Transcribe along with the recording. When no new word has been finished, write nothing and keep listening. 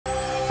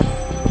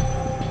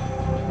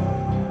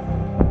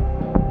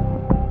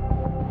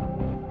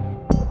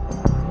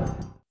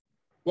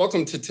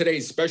Welcome to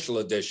today's special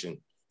edition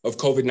of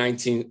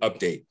COVID-19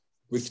 Update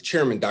with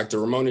Chairman Dr.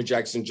 Romona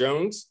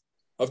Jackson-Jones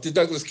of the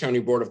Douglas County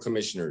Board of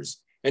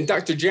Commissioners and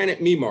Dr. Janet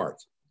Memark,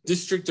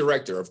 District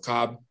Director of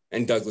Cobb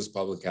and Douglas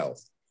Public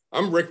Health.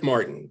 I'm Rick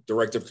Martin,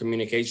 Director of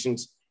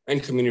Communications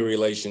and Community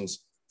Relations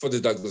for the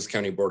Douglas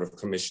County Board of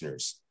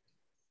Commissioners.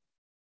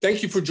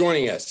 Thank you for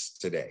joining us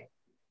today.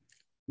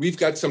 We've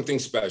got something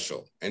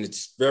special and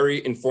it's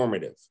very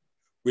informative.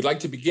 We'd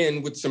like to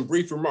begin with some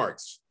brief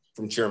remarks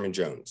from Chairman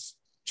Jones.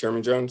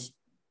 Chairman Jones.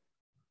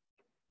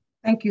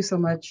 Thank you so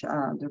much,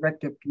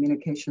 Director of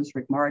Communications,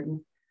 Rick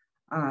Martin.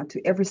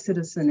 To every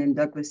citizen in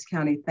Douglas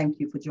County, thank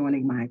you for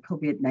joining my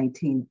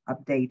COVID-19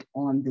 update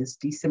on this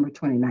December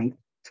 29th,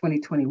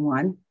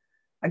 2021.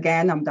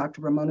 Again, I'm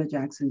Dr. Romona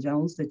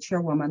Jackson-Jones, the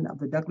Chairwoman of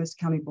the Douglas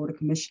County Board of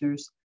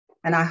Commissioners,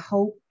 and I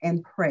hope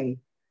and pray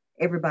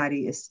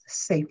everybody is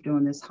safe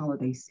during this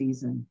holiday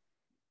season.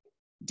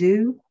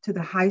 Due to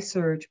the high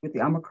surge with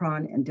the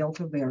Omicron and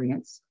Delta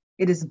variants,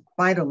 it is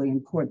vitally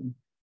important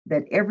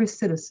that every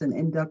citizen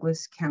in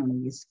Douglas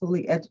County is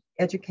fully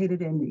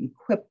educated and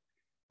equipped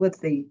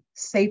with the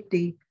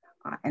safety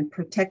and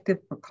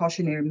protective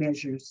precautionary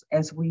measures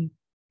as we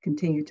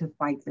continue to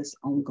fight this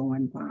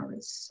ongoing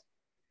virus.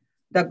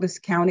 Douglas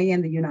County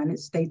and the United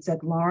States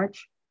at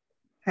large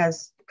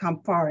has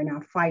come far in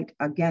our fight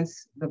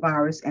against the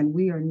virus, and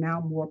we are now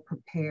more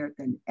prepared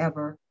than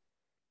ever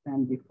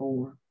than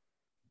before.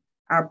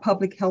 Our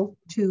public health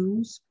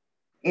tools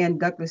in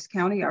Douglas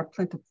County are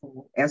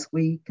plentiful as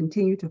we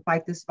continue to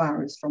fight this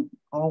virus from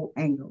all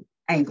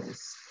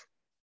angles.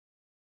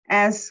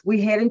 As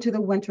we head into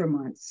the winter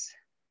months,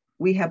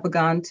 we have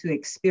begun to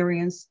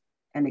experience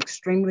an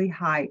extremely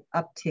high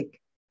uptick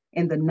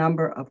in the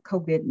number of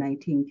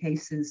COVID-19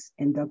 cases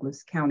in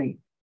Douglas County,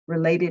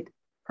 related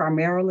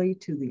primarily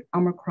to the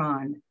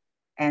Omicron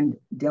and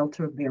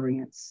Delta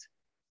variants.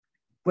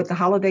 With the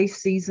holiday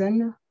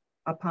season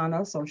upon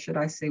us, or should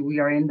I say we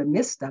are in the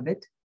midst of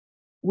it,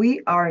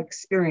 we are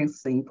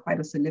experiencing quite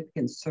a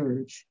significant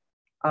surge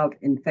of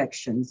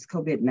infections,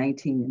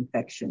 COVID-19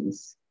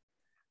 infections.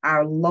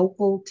 Our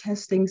local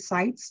testing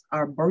sites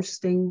are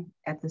bursting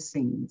at the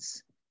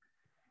seams.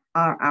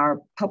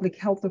 Our public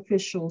health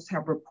officials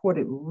have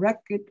reported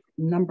record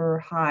number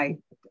high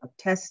of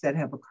tests that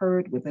have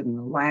occurred within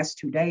the last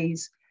 2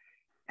 days.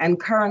 And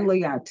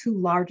currently our two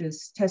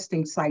largest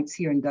testing sites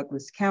here in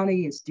Douglas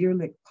County is Deer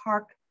Lick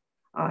Park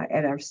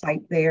at our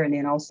site there. And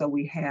then also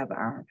we have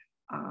our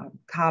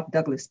Cobb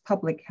Douglas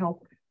Public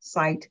Health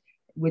site,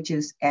 which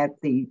is at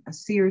the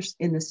Sears,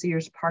 in the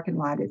Sears parking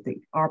lot at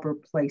the Arbor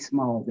Place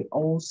Mall, the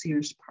old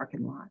Sears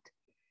parking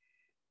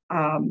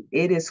lot.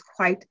 It is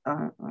quite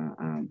a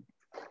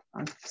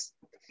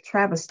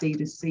travesty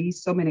to see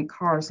so many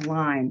cars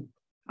line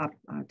up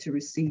to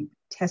receive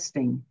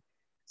testing.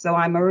 So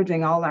I'm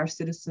urging all our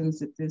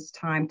citizens at this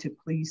time to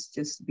please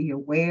just be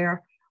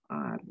aware,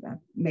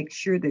 make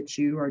sure that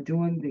you are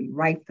doing the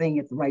right thing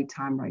at the right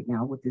time right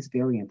now with this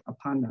variant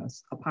upon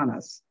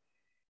us.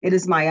 It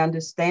is my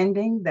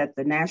understanding that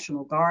the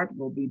National Guard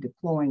will be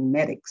deploying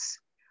medics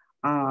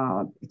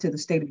to the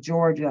state of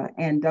Georgia,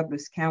 and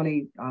Douglas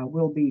County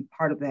will be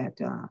part of that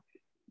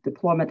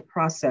deployment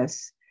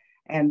process.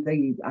 And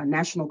the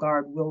National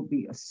Guard will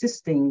be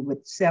assisting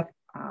with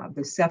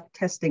the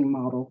self-testing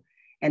model,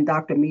 and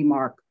Dr.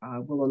 Memark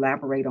will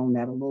elaborate on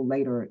that a little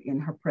later in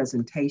her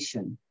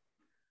presentation.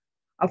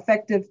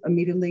 Effective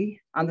immediately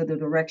under the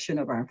direction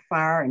of our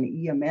fire and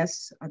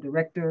EMS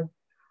director,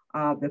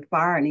 the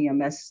fire and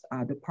EMS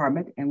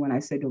department, and when I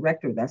say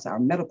director, that's our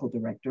medical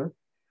director,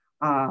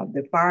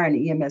 the fire and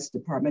EMS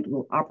department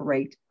will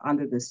operate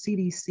under the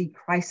CDC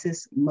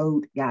crisis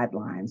mode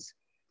guidelines,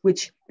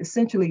 which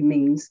essentially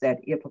means that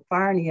if a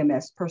fire and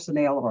EMS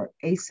personnel are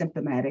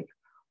asymptomatic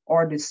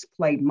or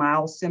display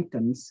mild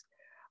symptoms,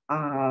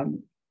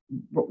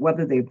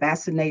 whether they're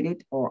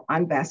vaccinated or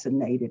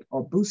unvaccinated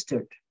or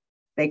boosted,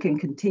 they can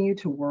continue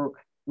to work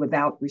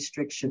without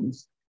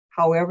restrictions.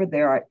 However,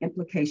 there are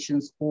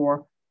implications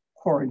for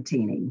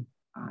quarantining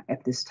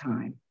at this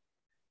time.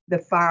 The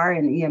fire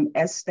and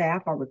EMS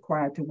staff are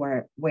required to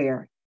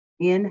wear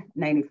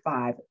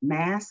N95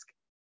 mask,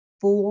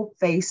 full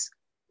face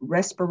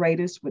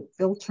respirators with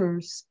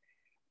filters,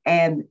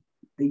 and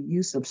the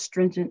use of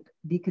stringent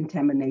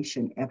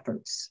decontamination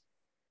efforts.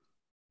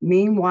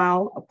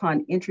 Meanwhile,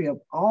 upon entry of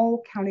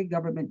all county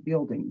government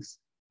buildings,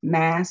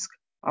 masks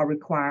are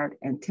required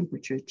and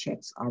temperature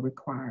checks are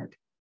required,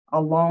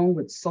 along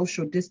with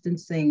social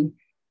distancing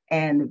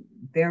and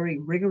very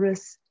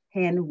rigorous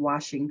hand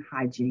washing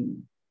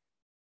hygiene.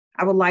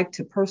 I would like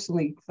to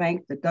personally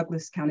thank the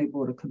Douglas County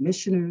Board of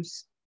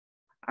Commissioners,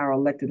 our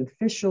elected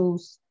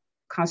officials,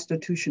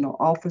 constitutional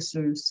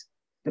officers,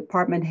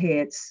 department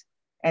heads,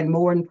 and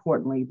more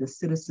importantly, the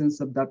citizens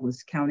of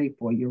Douglas County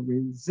for your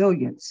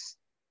resilience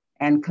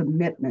and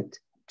commitment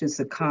to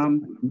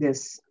succumb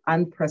this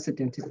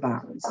unprecedented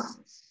virus.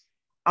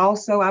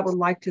 Also, I would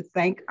like to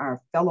thank our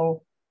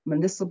fellow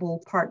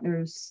municipal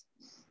partners,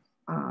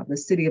 the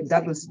city of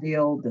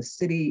Douglasville, the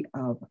city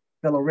of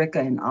Villa Rica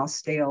and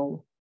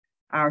Austell,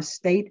 our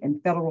state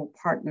and federal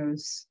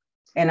partners,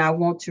 And I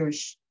want to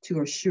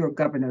assure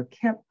Governor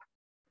Kemp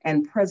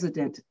and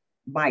President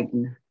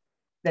Biden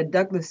that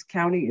Douglas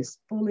County is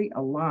fully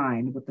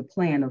aligned with the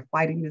plan of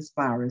fighting this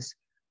virus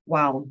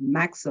while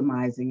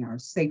maximizing our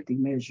safety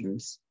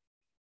measures,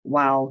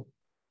 while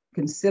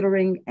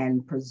considering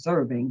and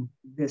preserving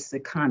this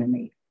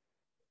economy.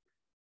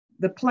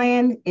 The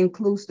plan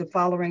includes the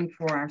following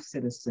for our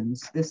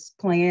citizens. This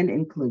plan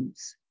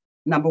includes,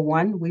 number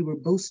one, we will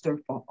booster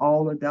for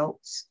all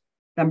adults.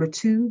 Number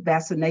two,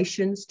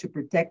 vaccinations to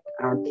protect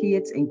our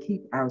kids and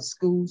keep our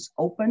schools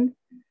open.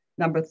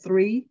 Number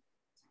three,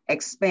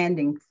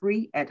 expanding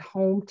free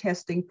at-home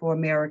testing for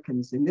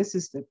Americans. And this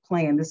is the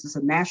plan. This is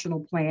a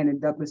national plan,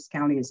 and Douglas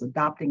County is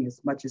adopting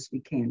as much as we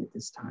can at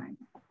this time.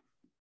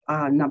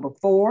 Number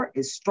four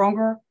is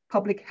stronger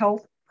public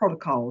health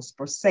protocols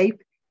for safe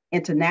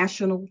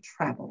international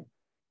travel.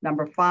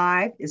 Number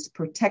five is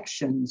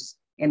protections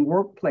in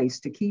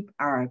workplace to keep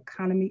our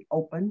economy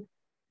open.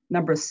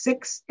 Number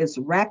six is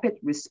rapid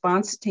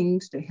response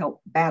teams to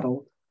help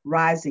battle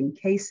rising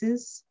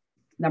cases.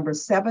 Number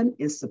seven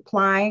is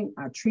supplying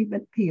our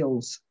treatment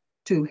pills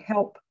to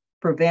help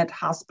prevent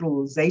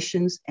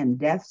hospitalizations and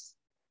deaths.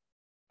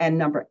 And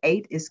number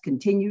eight is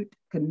continued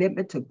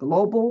commitment to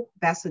global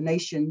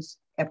vaccinations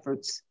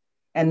efforts.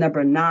 And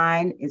number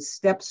nine is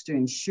steps to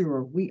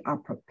ensure we are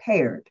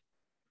prepared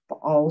for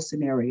all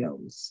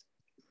scenarios.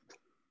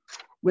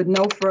 With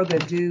no further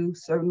ado,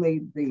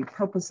 certainly the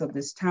purpose of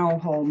this town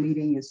hall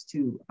meeting is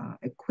to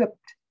equip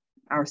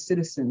our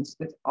citizens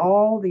with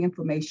all the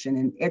information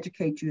and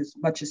educate you as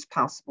much as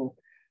possible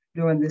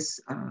during this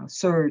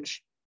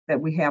surge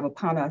that we have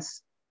upon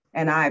us.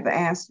 And I've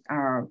asked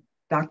our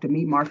Dr.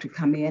 Memark to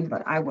come in,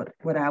 but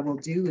what I will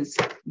do is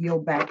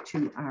yield back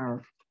to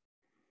our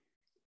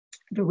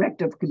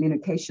Director of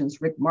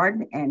Communications, Rick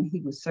Martin, and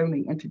he will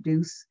certainly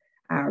introduce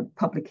our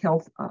public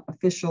health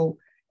official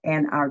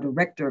and our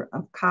Director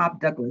of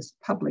Cobb Douglas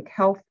Public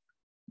Health,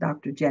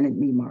 Dr. Janet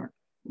Memark.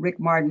 Rick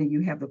Martin,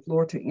 you have the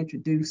floor to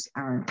introduce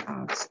our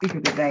speaker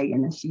today,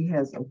 and she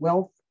has a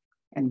wealth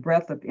and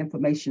breadth of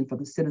information for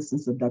the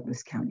citizens of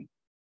Douglas County.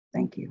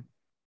 Thank you.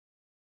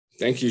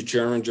 Thank you,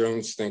 Chairman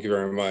Jones. Thank you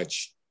very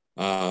much.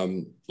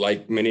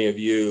 Like many of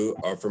you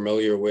are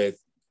familiar with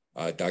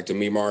Dr.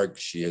 Memark,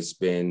 she has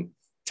been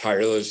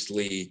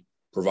tirelessly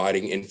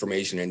providing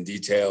information and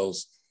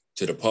details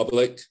to the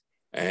public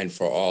and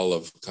for all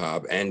of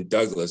Cobb and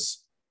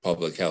Douglas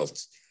Public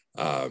Health.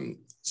 I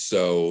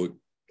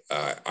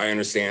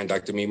understand,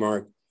 Dr.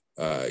 Memark,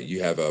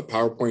 you have a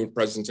PowerPoint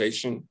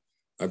presentation,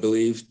 I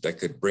believe, that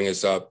could bring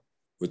us up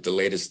with the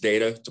latest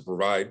data to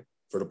provide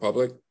for the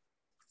public.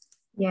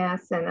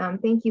 Yes,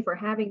 and thank you for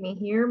having me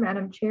here,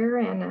 Madam Chair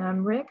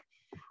and Rick.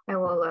 I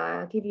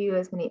will give you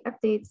as many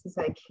updates as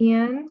I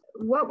can.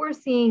 What we're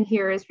seeing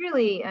here is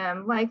really,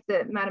 like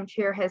the Madam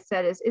Chair has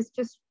said, is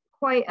just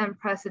quite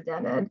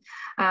unprecedented.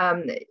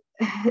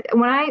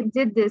 When I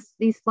did these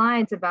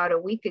slides about a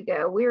week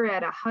ago, we were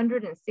at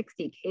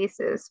 160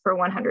 cases per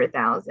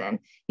 100,000.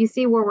 You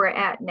see where we're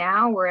at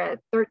now, we're at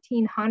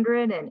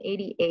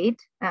 1,388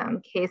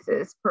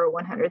 cases per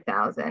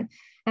 100,000.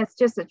 That's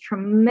just a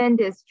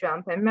tremendous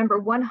jump. And remember,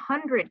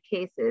 100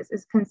 cases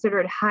is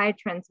considered high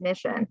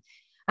transmission.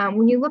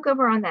 When you look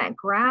over on that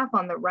graph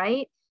on the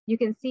right, you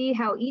can see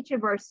how each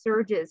of our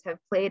surges have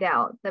played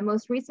out. The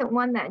most recent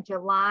one, that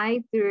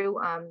July through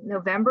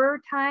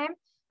November time,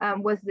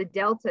 was the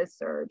Delta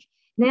surge.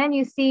 Then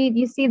you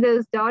see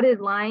those dotted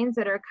lines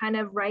that are kind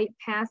of right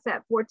past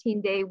that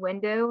 14-day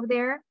window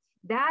there.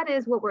 That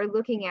is what we're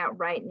looking at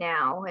right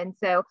now. And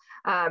so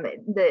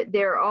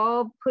they're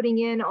all putting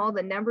in all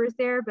the numbers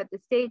there, but the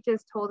state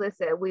just told us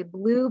that we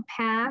blew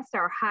past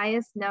our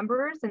highest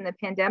numbers in the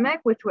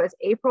pandemic, which was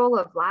April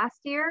of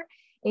last year.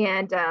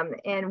 And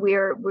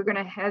we're going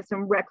to have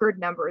some record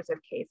numbers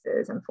of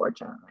cases,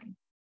 unfortunately.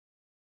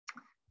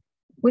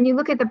 When you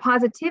look at the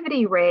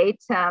positivity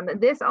rate,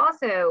 this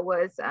also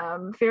was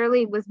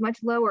was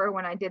much lower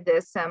when I did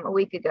this a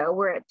week ago.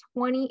 We're at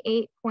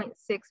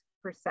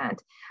 28.6%.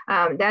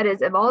 That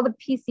is, of all the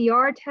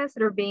PCR tests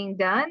that are being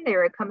done, they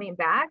are coming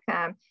back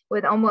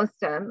with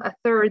almost a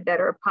third that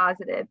are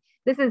positive.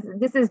 This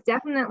is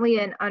definitely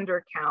an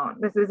undercount.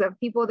 This is of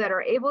people that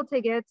are able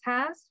to get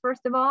tests,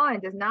 first of all,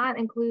 and does not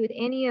include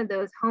any of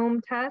those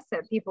home tests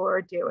that people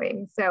are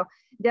doing. So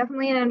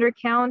definitely an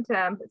undercount.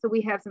 So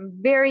we have some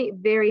very,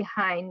 very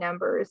high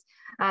numbers.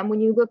 When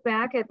you look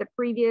back at the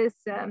previous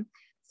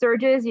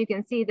surges, you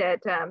can see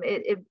that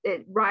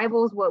it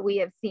rivals what we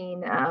have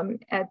seen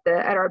at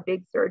our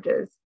big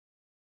surges.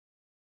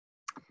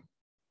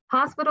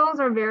 Hospitals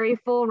are very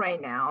full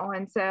right now,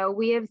 and so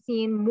we have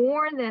seen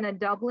more than a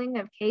doubling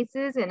of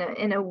cases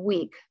in a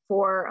week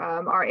for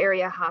our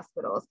area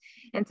hospitals.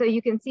 And so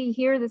you can see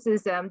here, this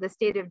is the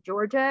state of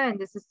Georgia, and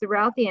this is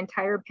throughout the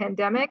entire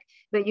pandemic,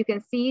 but you can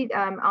see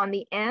on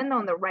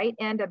the right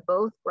end of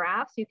both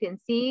graphs, you can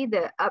see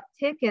the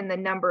uptick in the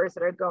numbers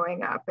that are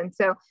going up. And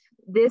so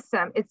this,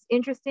 it's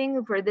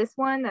interesting for this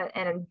one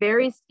and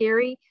very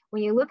scary.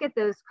 When you look at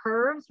those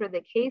curves for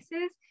the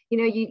cases, you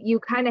know, you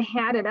kind of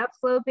had an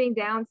upsloping,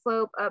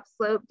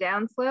 upslope,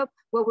 downslope.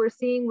 What we're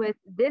seeing with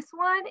this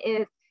one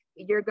is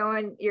you're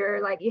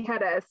like, you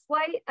had a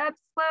slight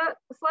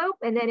upslope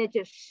and then it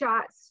just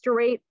shot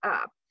straight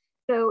up.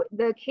 So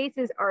the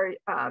cases are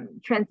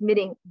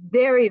transmitting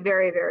very,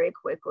 very, very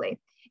quickly,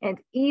 and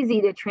it's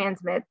easy to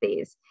transmit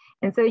these.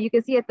 And so you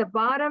can see at the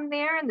bottom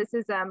there, and this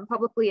is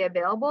publicly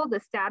available, the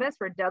status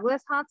for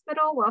Douglas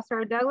Hospital,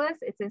 Wellstar Douglas.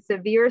 It's in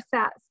severe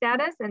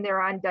status, and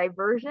they're on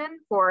diversion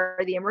for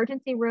the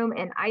emergency room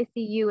and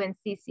ICU and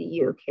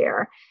CCU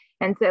care.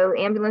 And so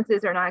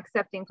ambulances are not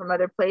accepting from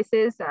other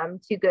places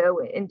to go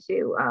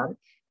into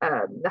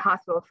the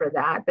hospital for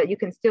that, but you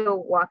can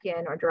still walk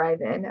in or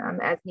drive in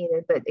as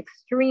needed, but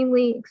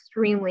extremely,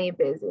 extremely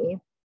busy.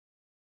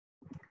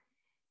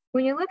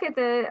 When you look at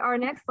our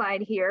next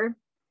slide here,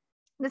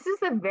 this is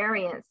the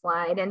variant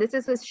slide, and this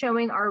is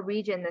showing our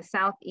region, the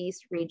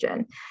Southeast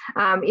region.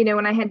 You know,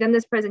 when I had done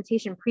this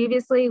presentation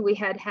previously, we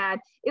had,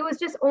 it was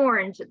just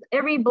orange.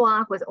 Every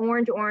block was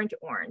orange, orange,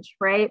 orange,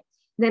 right?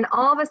 Then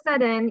all of a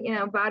sudden, you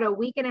know, about a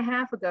week and a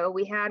half ago,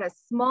 we had a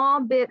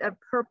small bit of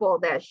purple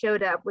that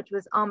showed up, which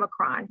was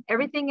Omicron.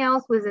 Everything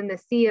else was in the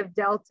sea of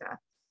Delta.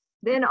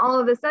 Then all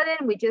of a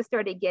sudden, we just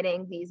started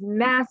getting these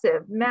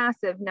massive,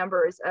 massive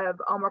numbers of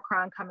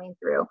Omicron coming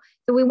through.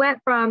 So we went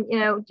from, you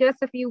know,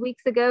 just a few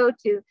weeks ago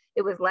to,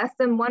 it was less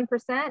than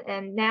 1%.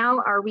 And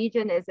now our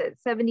region is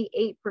at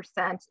 78%,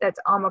 that's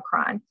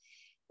Omicron.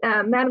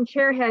 Madam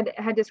Chair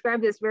had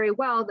described this very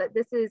well, that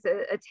this is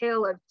a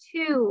tale of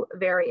two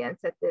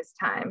variants at this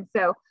time.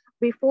 So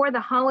before the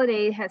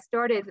holiday has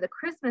started, the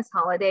Christmas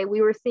holiday, we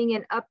were seeing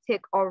an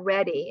uptick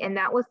already, and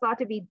that was thought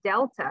to be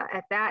Delta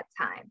at that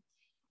time.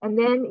 And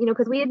then, you know,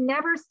 because we had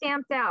never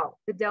stamped out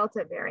the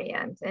Delta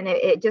variant, and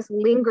it just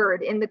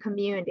lingered in the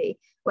community.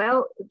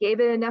 Well, it gave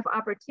it enough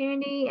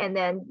opportunity, and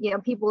then, you know,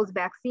 people's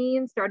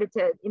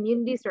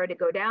immunity started to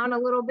go down a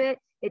little bit.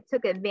 It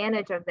took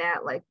advantage of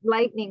that like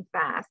lightning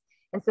fast.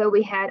 And so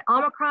we had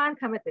Omicron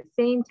come at the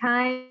same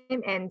time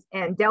and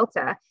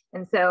Delta.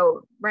 And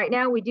so right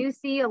now we do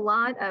see a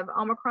lot of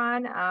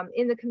Omicron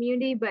in the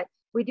community, but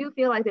we do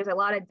feel like there's a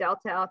lot of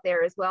Delta out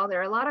there as well. There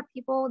are a lot of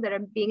people that are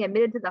being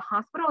admitted to the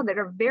hospital that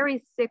are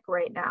very sick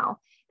right now.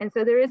 And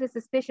so there is a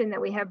suspicion that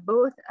we have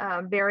both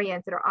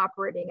variants that are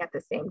operating at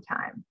the same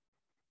time.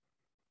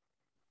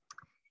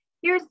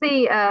 Here's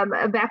the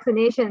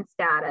vaccination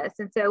status.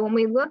 And so when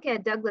we look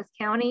at Douglas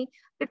County,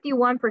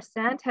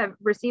 51% have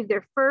received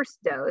their first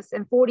dose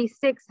and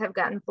 46 have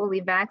gotten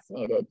fully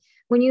vaccinated.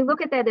 When you look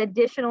at that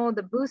additional,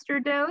 the booster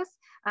dose,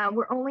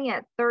 we're only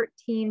at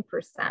 13%.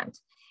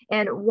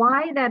 And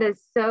why that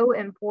is so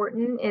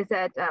important is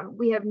that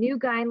we have new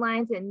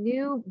guidelines and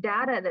new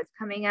data that's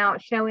coming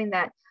out showing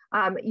that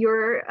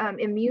your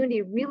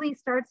immunity really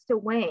starts to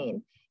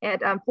wane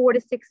at 4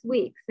 to 6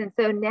 weeks. And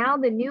so now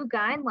the new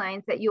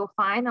guidelines that you'll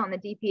find on the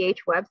DPH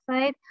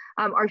website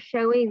are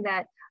showing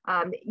that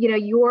you know,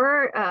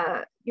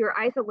 your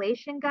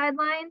isolation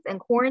guidelines and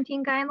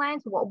quarantine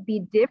guidelines will be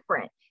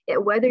different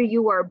whether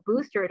you are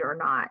boosted or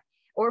not,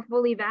 or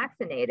fully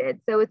vaccinated.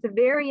 So it's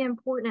very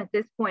important at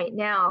this point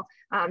now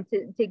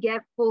to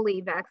get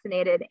fully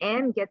vaccinated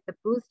and get the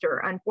booster,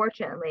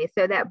 unfortunately.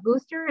 So that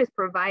booster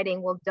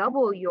will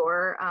double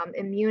your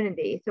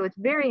immunity. So it's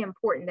very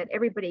important that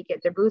everybody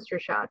get their booster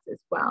shots as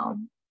well.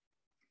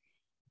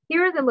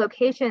 Here are the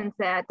locations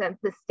that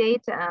the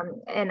state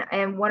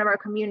and one of our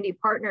community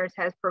partners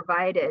has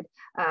provided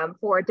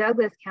for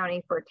Douglas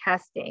County for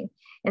testing.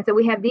 And so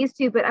we have these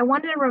two, but I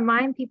wanted to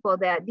remind people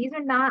that these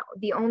are not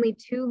the only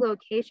two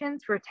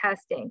locations for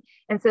testing.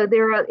 And so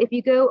there are, if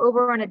you go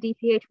over on a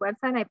DPH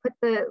website, I put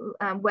the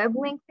web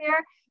link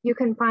there, you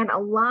can find a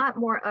lot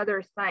more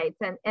other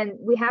sites. And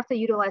we have to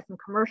utilize some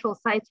commercial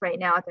sites right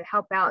now to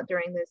help out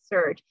during this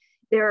surge.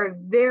 There are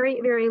very,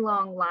 very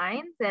long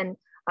lines, and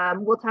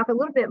we'll talk a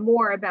little bit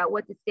more about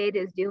what the state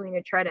is doing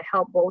to try to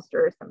help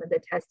bolster some of the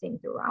testing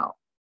throughout.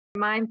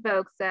 Remind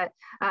folks that,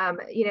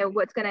 you know,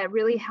 what's going to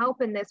really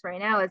help in this right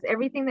now is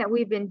everything that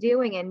we've been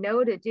doing and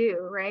know to do,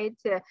 right?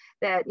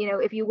 That, you know,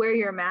 if you wear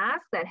your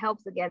mask, that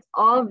helps against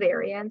all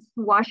variants.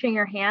 Washing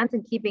your hands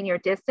and keeping your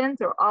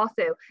distance are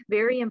also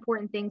very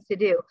important things to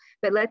do.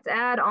 But let's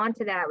add on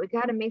to that. We've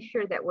got to make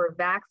sure that we're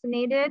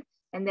vaccinated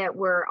and that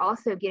we're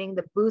also getting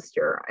the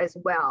booster as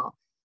well.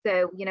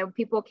 So, you know,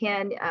 people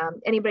can,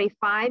 anybody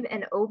 5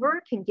 and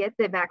over can get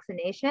the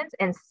vaccinations,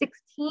 and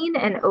 16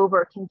 and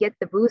over can get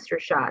the booster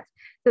shots.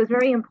 So it's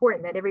very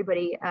important that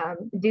everybody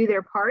do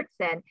their parts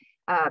and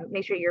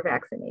make sure you're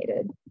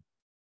vaccinated.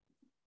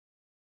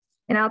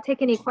 And I'll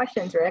take any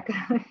questions, Rick.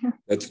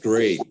 That's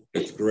great.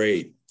 That's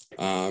great.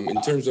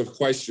 In terms of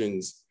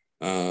questions,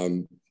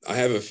 I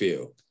have a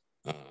few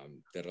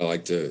that I'd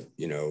like to,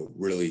 you know,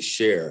 really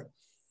share.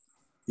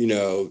 You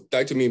know,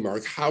 Dr.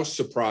 Memark, how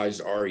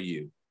surprised are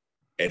you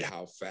at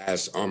how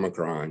fast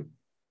Omicron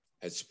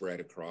has spread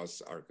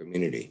across our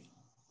community?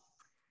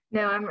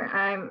 No,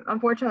 I'm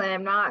unfortunately,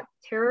 I'm not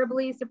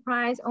terribly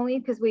surprised, only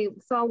because we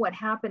saw what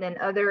happened in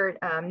other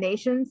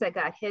nations that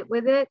got hit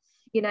with it.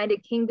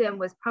 United Kingdom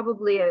was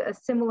probably a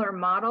similar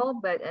model,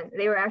 but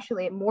they were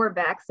actually more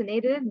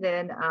vaccinated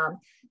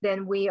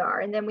than we are.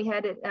 And then we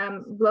had it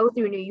blow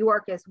through New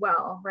York as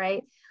well,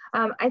 right?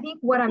 I think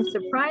what I'm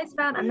surprised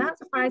about, I'm not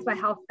surprised by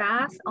how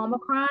fast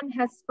Omicron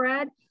has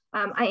spread.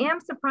 I am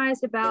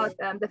surprised about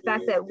the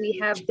fact that we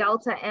have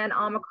Delta and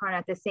Omicron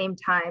at the same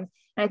time.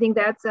 And I think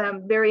that's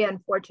very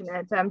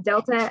unfortunate.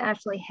 Delta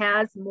actually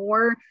has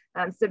more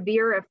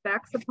severe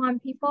effects upon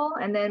people.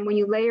 And then when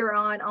you layer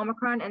on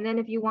Omicron, and then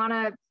if you want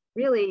to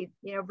really,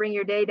 bring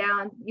your day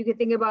down, you can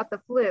think about the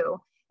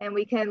flu. And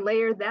we can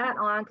layer that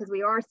on because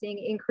we are seeing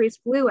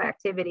increased flu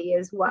activity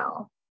as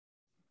well.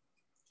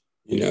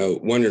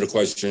 One of the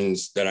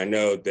questions that I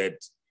know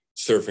that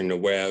surfing the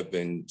web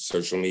and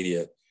social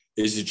media,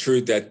 is it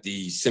true that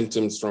the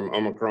symptoms from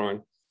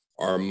Omicron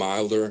are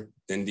milder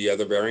than the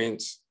other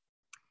variants?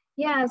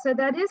 Yeah, so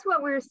that is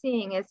what we're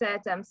seeing, is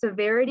that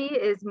severity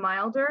is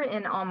milder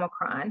in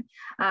Omicron.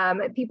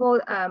 People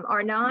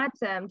are not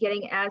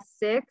getting as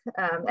sick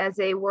as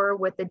they were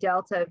with the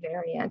Delta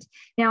variant.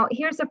 Now,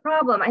 here's the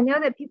problem. I know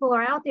that people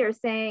are out there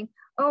saying,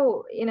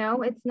 oh,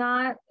 it's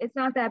not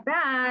that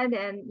bad,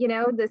 and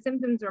the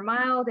symptoms are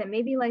mild and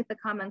maybe like the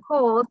common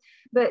cold,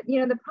 but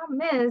the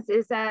problem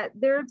is that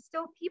there are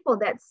still people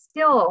that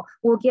still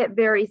will get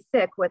very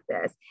sick with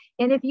this.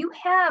 And if you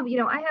have,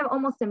 I have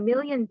almost 1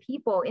 million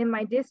people in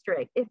my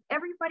district. If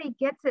everybody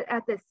gets it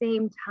at the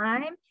same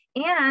time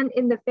and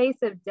in the face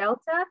of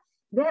Delta,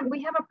 then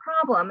we have a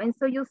problem. And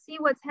so you'll see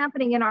what's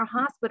happening in our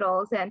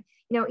hospitals and,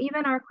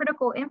 even our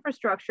critical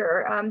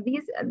infrastructure.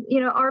 These,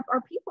 our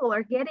people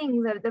are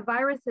getting the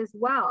virus as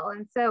well.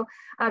 And so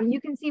you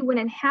can see when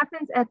it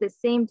happens at the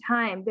same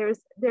time,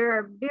 there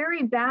are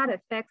very bad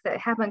effects that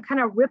happen,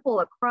 kind of ripple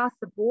across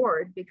the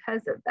board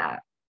because of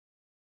that.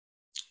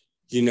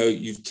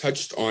 You've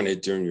touched on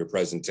it during your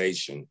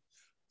presentation,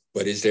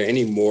 but is there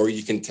any more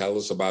you can tell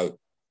us about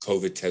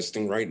COVID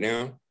testing right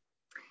now?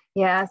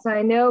 Yeah, so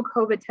I know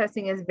COVID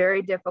testing is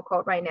very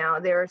difficult right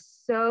now. There are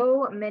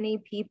so many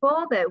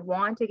people that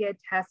want to get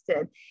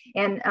tested,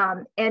 and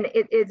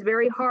it's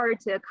very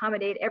hard to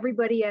accommodate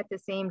everybody at the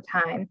same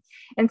time.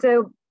 And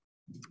so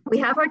we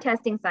have our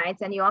testing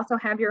sites, and you also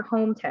have your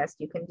home test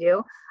you can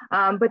do.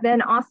 But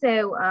then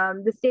also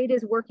the state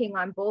is working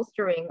on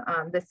bolstering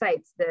the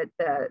sites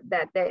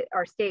that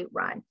are state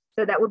run.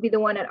 So that would be the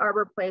one at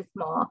Arbor Place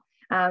Mall.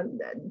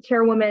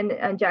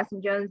 Chairwoman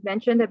Jackson Jones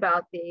mentioned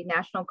about the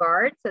National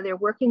Guard. So they're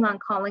working on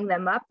calling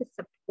them up to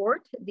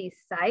support these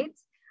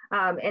sites.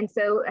 And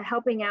so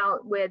helping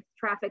out with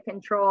traffic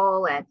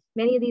control, and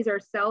many of these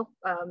are self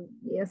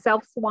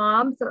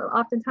swabs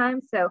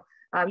oftentimes. So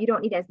you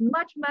don't need as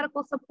much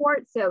medical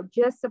support. So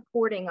just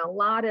supporting a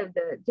lot of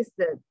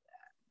the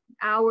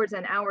hours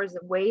and hours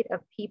of wait of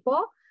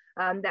people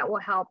that will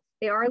help.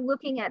 They are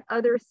looking at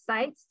other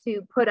sites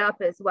to put up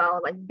as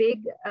well, like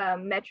big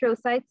metro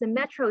sites. And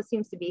metro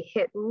seems to be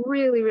hit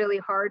really, really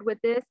hard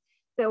with this.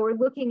 So we're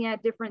looking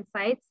at different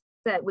sites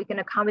that we can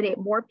accommodate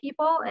more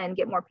people and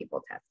get more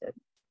people tested.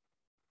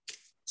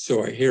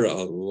 So I hear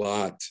a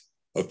lot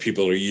of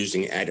people are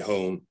using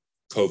at-home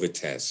COVID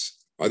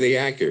tests. Are they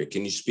accurate?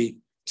 Can you speak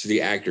to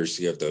the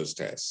accuracy of those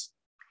tests?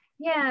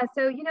 Yeah,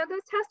 so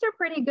those tests are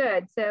pretty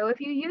good. So if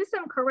you use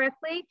them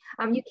correctly,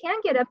 you can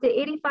get up to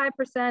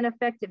 85%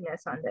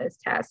 effectiveness on those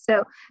tests.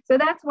 So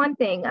that's one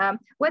thing.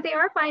 What they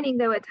are finding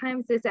though at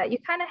times is that you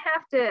kind of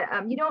have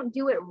to, you don't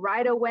do it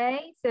right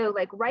away. So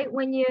like right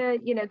when you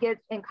get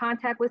in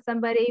contact with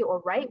somebody,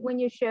 or right when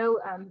you show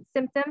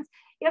symptoms,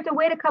 you have to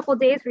wait a couple of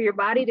days for your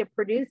body to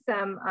produce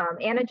some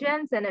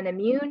antigens and an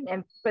immune,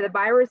 and for the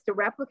virus to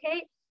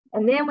replicate.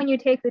 And then when you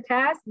take the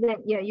test, then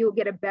you'll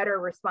get a better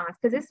response,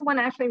 because this one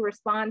actually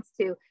responds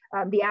to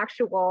the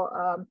actual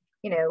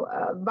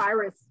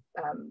virus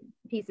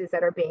pieces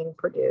that are being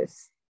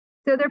produced.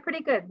 So they're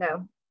pretty good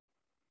though.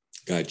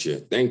 Gotcha.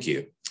 Thank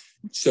you.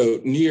 So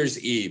New Year's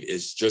Eve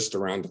is just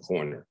around the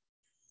corner.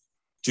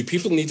 Do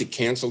people need to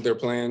cancel their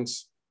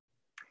plans?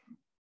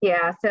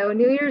 Yeah, so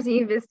New Year's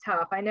Eve is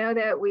tough. I know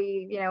that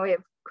we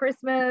have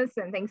Christmas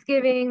and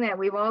Thanksgiving that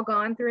we've all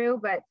gone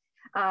through, but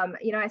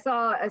I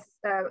saw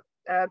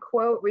a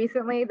quote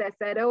recently that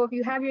said, oh, if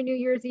you have your New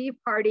Year's Eve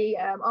party,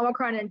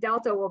 Omicron and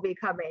Delta will be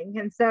coming.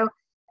 And so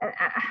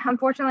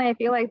unfortunately, I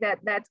feel like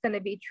that's going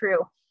to be true.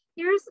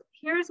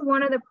 Here's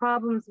one of the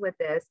problems with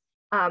this.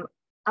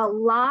 A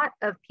lot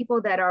of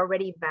people that are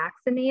already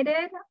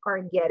vaccinated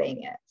are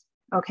getting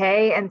it.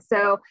 Okay. And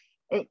so,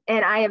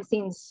 and I have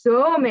seen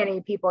so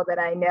many people that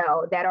I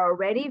know that are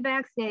already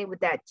vaccinated with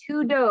that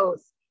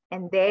 2-dose,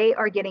 and they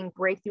are getting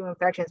breakthrough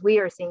infections. We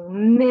are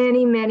seeing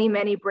many, many,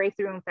 many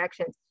breakthrough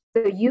infections.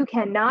 So you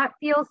cannot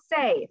feel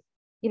safe,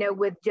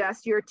 with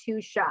just your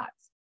 2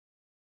 shots.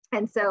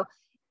 And so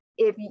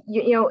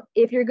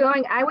if you're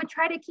going, I would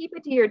try to keep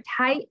it to your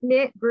tight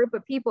knit group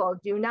of people.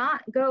 Do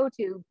not go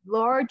to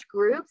large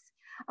groups,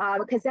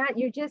 because that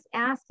you're just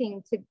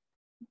asking to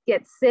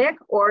get sick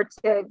or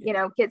to,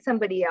 get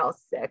somebody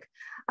else sick.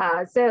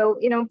 So,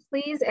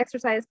 please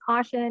exercise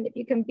caution. If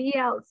you can be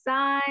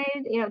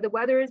outside, the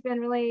weather has been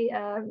really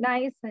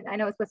nice. And I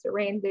know it's supposed to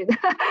rain through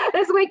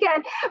this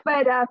weekend,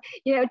 but,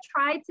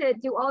 try to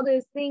do all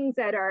those things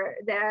that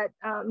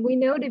we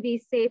know to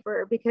be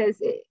safer, because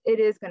it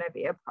is going to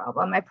be a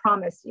problem. I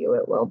promise you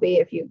it will be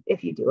if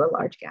you do a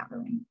large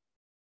gathering.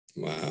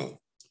 Wow.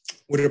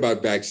 What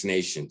about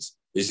vaccinations?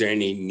 Is there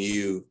any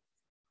new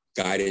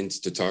guidance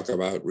to talk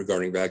about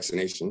regarding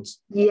vaccinations?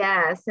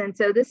 Yes, and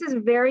so this is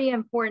very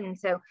important.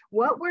 So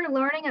what we're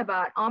learning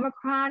about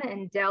Omicron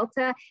and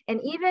Delta,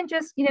 and even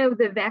just,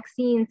 the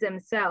vaccines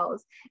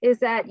themselves, is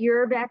that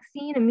your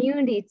vaccine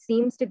immunity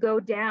seems to go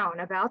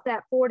down about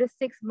that 4 to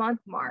 6 month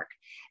mark.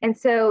 And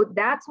so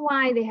that's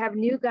why they have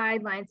new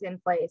guidelines in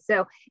place.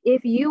 So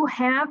if you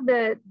have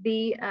the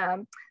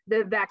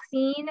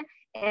vaccine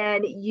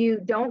and you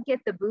don't get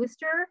the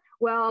booster,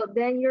 well,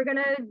 then you're going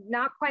to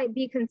not quite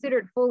be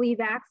considered fully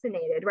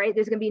vaccinated, right?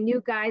 There's going to be new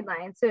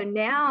guidelines. So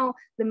now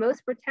the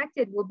most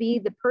protected will be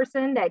the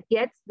person that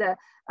gets the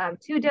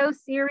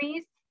 2-dose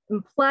series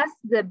plus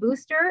the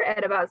booster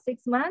at about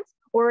 6 months,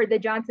 or the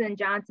Johnson &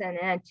 Johnson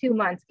and at 2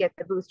 months get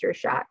the booster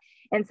shot.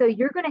 And so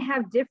you're going to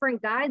have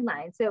different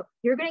guidelines. So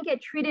you're going to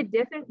get treated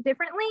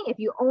differently if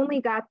you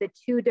only got the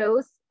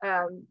 2-dose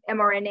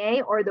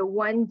mRNA or the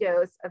 1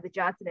 dose of the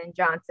Johnson &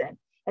 Johnson.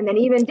 And then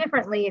even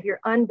differently if you're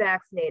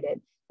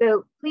unvaccinated.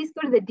 So please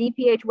go to the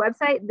DPH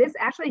website. This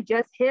actually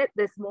just hit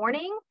this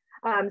morning.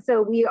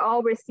 So we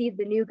all received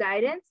the new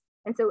guidance.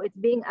 And so it's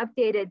being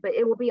updated, but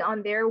it will be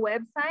on their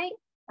website.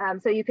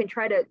 So you can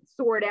try to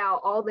sort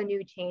out all the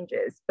new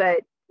changes.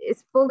 But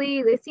it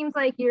seems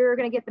like you're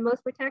going to get the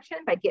most protection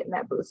by getting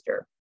that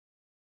booster.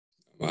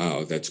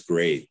 Wow, that's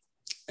great.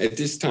 At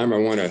this time, I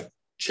want to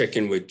check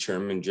in with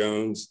Chairman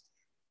Jones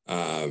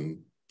to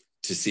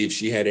see if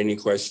she had any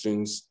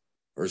questions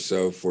or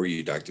so for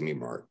you, Dr.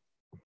 Memark.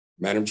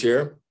 Madam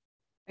Chair.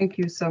 Thank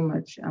you so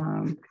much,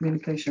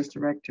 Communications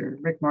Director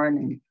Rick Martin.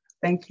 And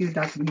thank you,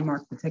 Dr.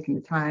 Memark, for taking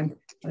the time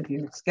of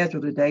your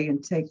schedule today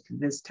and take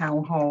this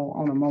town hall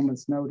on a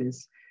moment's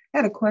notice. I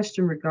had a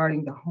question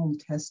regarding the home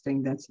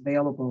testing that's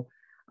available.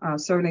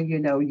 Certainly,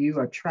 you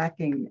are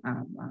tracking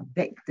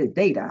the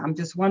data. I'm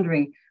just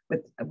wondering,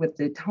 with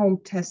the home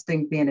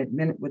testing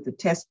with the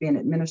test being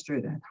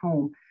administered at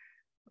home,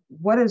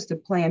 what is the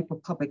plan for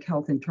public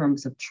health in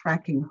terms of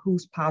tracking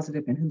who's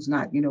positive and who's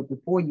not?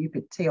 Before you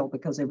could tell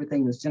because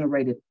everything was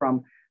generated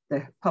from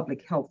the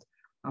public health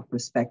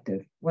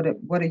perspective. What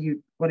are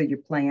your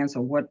plans,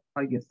 or what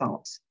are your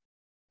thoughts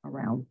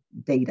around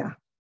data?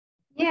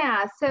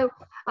 Yeah, so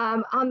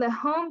on the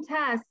home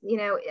test,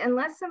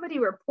 unless somebody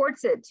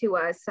reports it to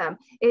us,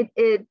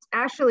 it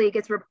actually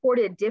gets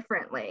reported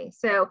differently.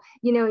 So,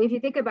 if you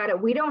think about it,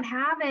 we don't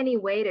have any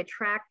way to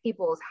track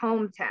people's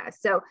home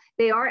tests. So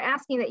they are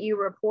asking that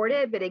you report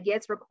it, but it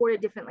gets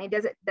recorded differently.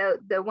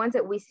 The ones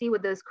that we see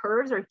with those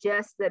curves are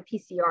just the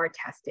PCR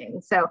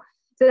testing. So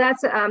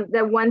that's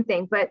the one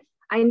thing. But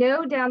I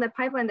know down the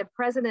pipeline, the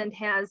president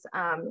has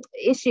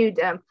issued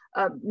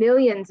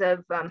millions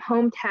of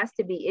home tests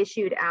to be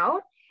issued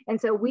out. And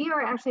so we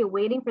are actually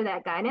waiting for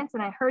that guidance.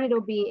 And I heard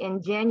it'll be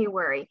in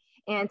January.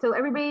 And so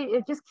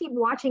everybody just keep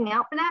watching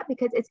out for that,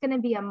 because it's going to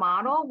be a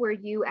model where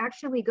you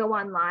actually go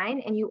online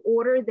and you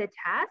order the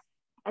test,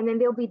 and then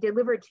they'll be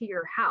delivered to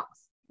your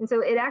house. And so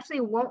it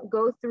actually won't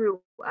go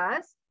through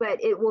us,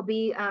 but it will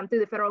be through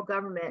the federal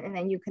government, and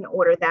then you can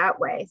order that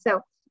way.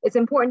 So it's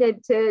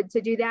important to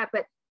do that.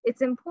 But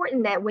it's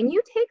important that when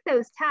you take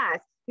those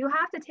tests, you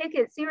have to take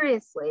it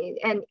seriously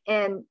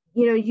and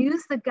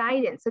use the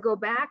guidance. So go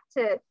back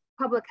to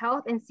public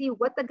health and see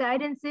what the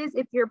guidance is.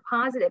 If you're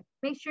positive,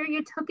 make sure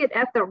you took it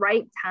at the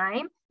right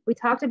time. We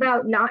talked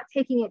about not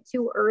taking it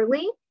too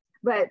early,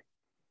 but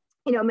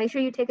make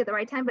sure you take it at the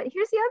right time. But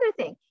here's the other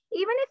thing: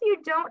 even if you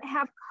don't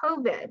have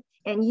COVID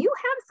and you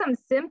have some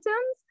symptoms,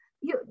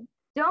 you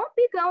don't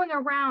be going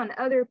around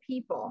other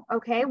people.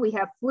 Okay, we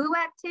have flu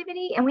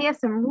activity and we have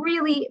some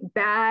really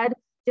bad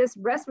just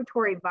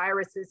respiratory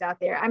viruses out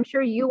there. I'm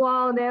sure you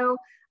all know.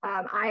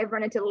 I have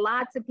run into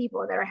lots of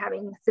people that are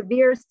having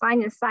severe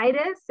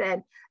sinusitis,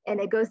 and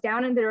it goes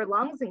down into their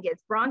lungs and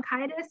gets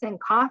bronchitis and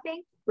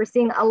coughing. We're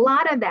seeing a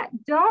lot of that.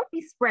 Don't be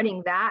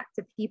spreading that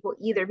to people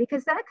either,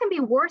 because that can be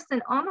worse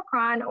than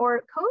Omicron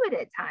or COVID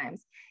at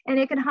times. And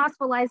it can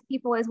hospitalize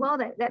people as well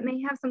that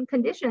may have some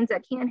conditions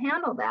that can't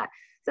handle that.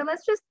 So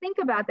let's just think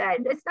about that.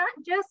 It's not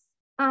just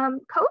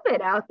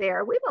COVID out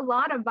there. We have a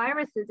lot of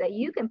viruses that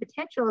you can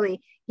potentially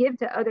give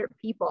to other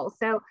people.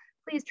 So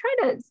please try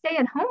to stay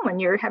at home when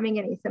you're having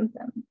any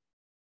symptoms.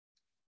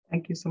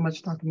 Thank you so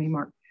much, Dr.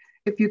 Memark.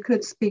 If you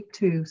could speak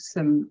to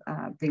some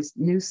these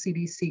new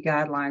CDC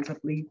guidelines. I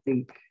believe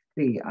the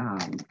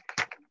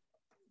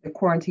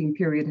quarantine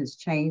period has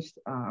changed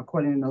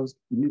according to those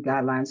new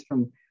guidelines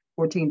from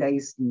 14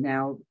 days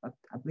now,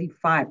 I believe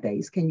 5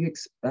 days. Can you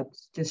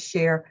just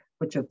share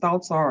what your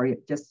thoughts are,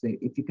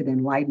 if you could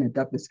enlighten the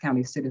Douglas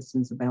County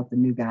citizens about the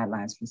new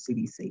guidelines from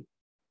CDC?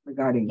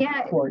 regarding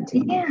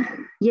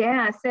quarantine?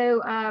 Yeah.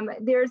 So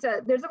there's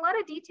a lot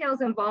of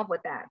details involved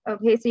with that.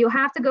 Okay, so you'll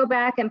have to go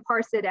back and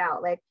parse it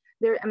out. Like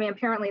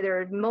apparently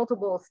there are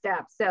multiple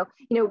steps. So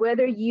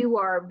whether you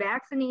are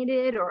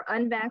vaccinated or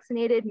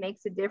unvaccinated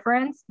makes a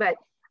difference. But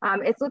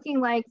it's looking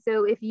like,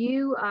 so if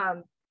you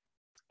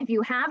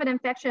have an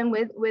infection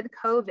with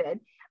COVID,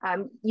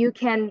 you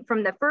can,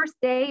 from the first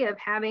day of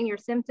having your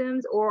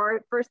symptoms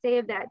or first day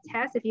of that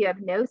test, if you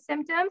have no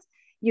symptoms,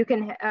 you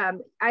can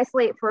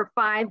isolate for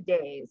 5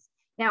 days.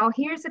 Now,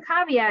 here's a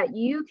caveat.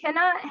 You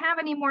cannot have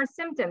any more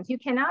symptoms. You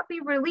cannot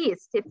be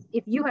released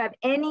if you have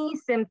any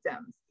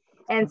symptoms.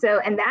 And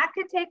that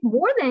could take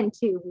more than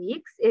 2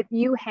 weeks if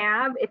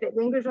it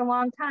lingers a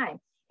long time.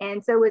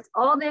 And so it's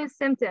all those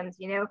symptoms,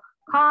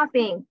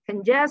 coughing,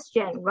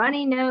 congestion,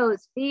 runny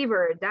nose,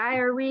 fever,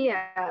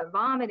 diarrhea,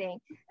 vomiting,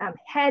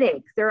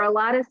 headaches. There are a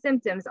lot of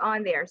symptoms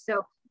on there.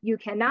 So you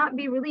cannot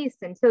be released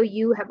until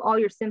you have all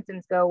your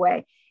symptoms go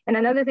away. And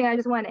another thing I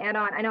just want to add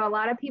on, I know a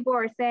lot of people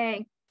are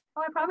saying,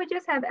 oh, I probably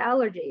just have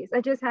allergies.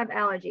 I just have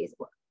allergies.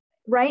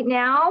 Right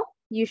now,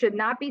 you should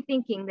not be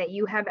thinking that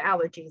you have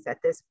allergies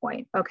at this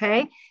point,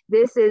 okay?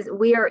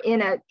 We are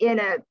in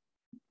a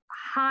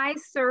high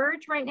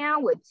surge right now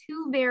with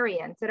 2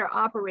 variants that are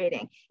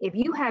operating. If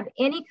you have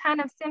any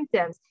kind of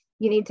symptoms,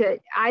 you need to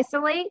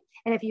isolate.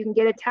 And if you can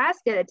get a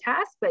test,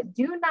 but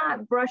do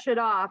not brush it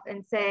off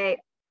and say,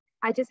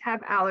 I just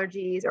have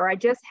allergies, or I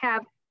just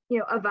have,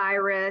 a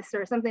virus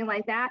or something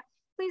like that.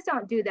 Please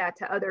don't do that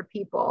to other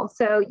people.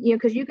 So,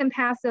 because you can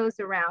pass those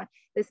around.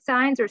 The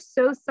signs are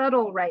so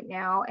subtle right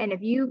now. And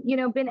if you've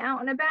been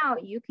out and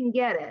about, you can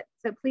get it.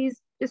 So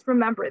please just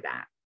remember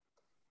that.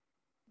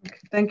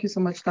 Thank you so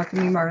much, Dr.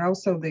 Memark.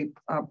 Also, the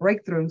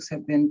breakthroughs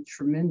have been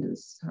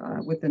tremendous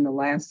within the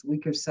last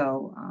week or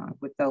so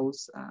with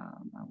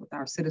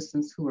our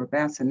citizens who are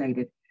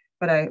vaccinated.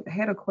 But I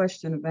had a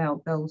question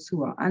about those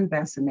who are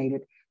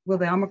unvaccinated. Will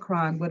the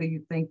Omicron, what do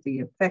you think the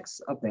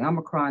effects of the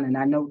Omicron, and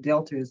I know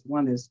Delta is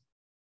one that's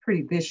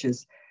pretty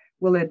vicious,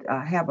 will it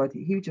have a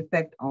huge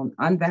effect on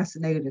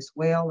unvaccinated as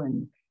well?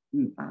 And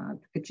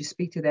could you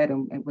speak to that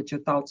and what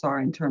your thoughts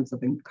are in terms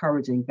of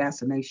encouraging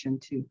vaccination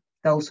to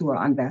those who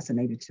are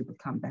unvaccinated to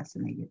become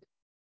vaccinated?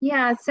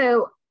 Yeah,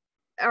 so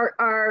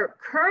our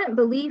current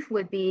belief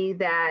would be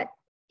that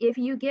if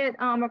you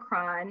get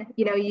Omicron,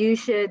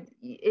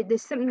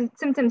 the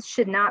symptoms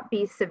should not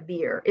be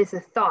severe, is a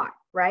thought,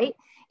 right?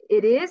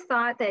 It is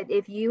thought that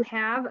if you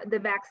have the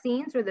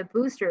vaccines or the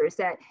boosters,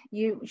 that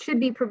you should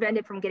be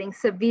prevented from getting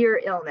severe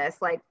illness,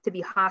 like to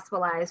be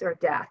hospitalized or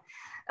death.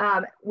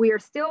 We are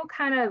still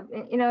kind of,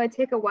 it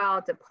take a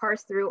while to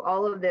parse through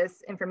all of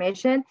this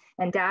information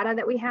and data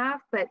that we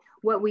have. But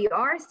what we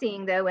are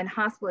seeing, though, in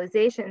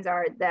hospitalizations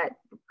are that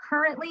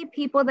currently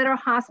people that are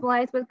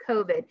hospitalized with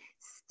COVID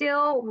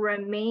still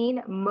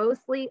remain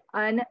mostly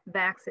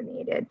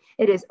unvaccinated.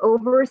 It is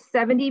over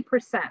 70%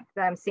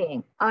 that I'm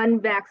seeing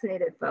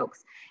unvaccinated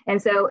folks.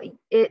 And so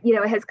it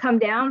has come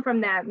down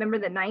from that, remember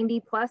the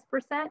 90+%,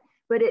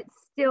 but it's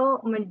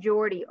still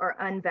majority are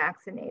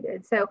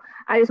unvaccinated. So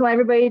I just want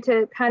everybody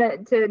to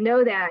to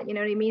know that, you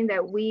know what I mean,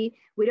 that we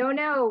don't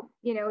know,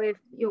 if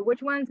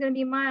which one's going to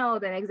be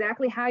mild and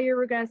exactly how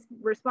you're going to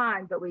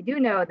respond, but we do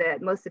know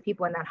that most of the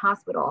people in that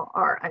hospital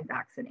are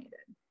unvaccinated.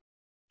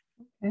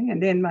 Okay,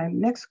 and then my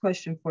next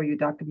question for you,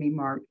 Dr.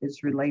 Memark,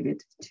 is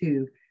related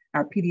to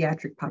our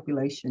pediatric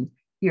population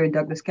here in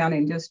Douglas County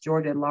and just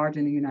Georgia at large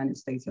and the United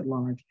States at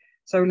large.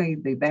 Certainly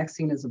the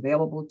vaccine is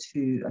available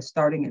to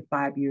starting at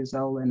 5 years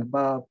old and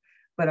above,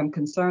 but I'm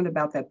concerned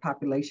about that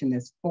population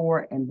that's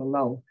 4 and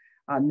below,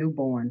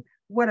 newborn.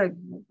 What are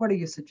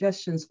your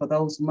suggestions for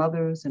those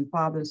mothers and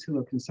fathers who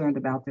are concerned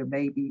about their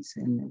babies,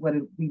 and what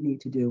do we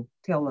need to do?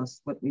 Tell us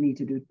what we need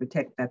to do to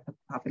protect that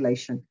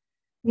population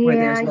where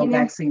there's no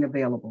vaccine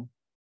available.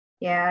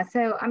 Yeah,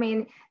 so I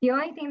mean, the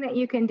only thing that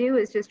you can do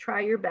is just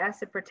try your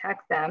best to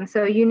protect them.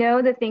 So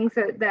the things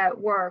that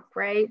work,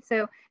 right?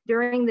 So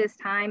during this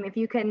time, if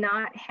you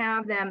cannot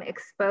have them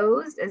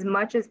exposed as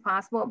much as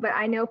possible, but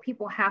I know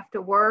people have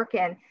to work,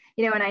 and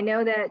and I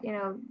know that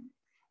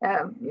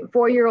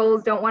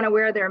 4-year-olds don't want to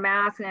wear their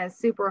mask, and it's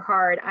super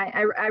hard.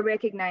 I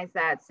recognize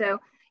that. So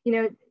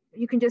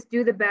you can just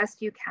do the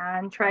best you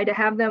can. Try to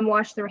have them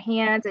wash their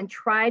hands and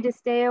try to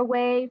stay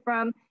away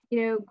from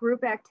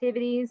group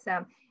activities.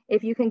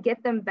 If you can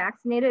get them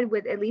vaccinated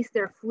with at least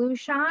their flu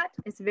shot,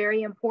 it's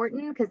very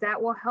important because that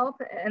will help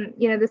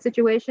the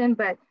situation.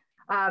 But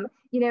a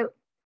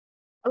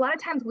lot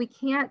of times we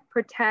can't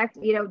protect,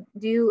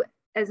 do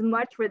as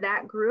much for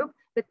that group,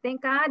 but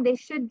thank God they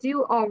should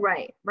do all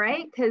right,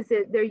 right? Because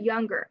they're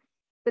younger.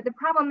 But the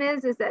problem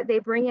is that they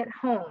bring it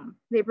home.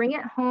 They bring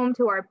it home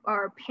to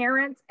our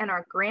parents and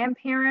our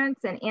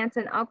grandparents and aunts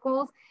and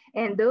uncles,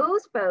 and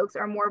those folks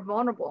are more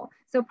vulnerable.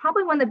 So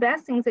probably one of the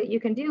best things that you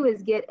can do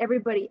is get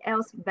everybody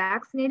else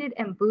vaccinated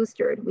and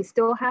boosted. We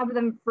still have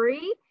them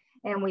free,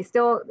 and we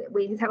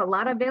have a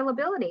lot of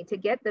availability to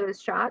get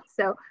those shots.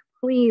 So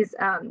please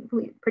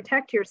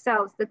protect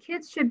yourselves. The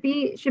kids should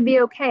be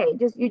okay.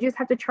 You just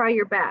have to try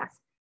your best.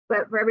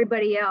 But for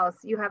everybody else,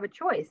 you have a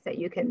choice that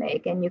you can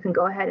make, and you can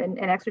go ahead and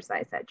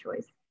exercise that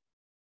choice.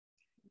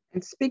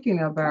 And speaking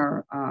of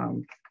our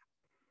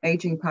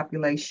aging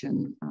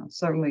population,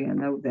 certainly I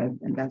know that,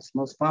 and that's the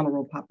most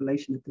vulnerable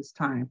population at this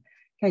time.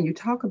 Can you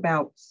talk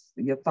about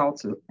your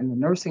thoughts in the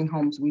nursing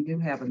homes? We do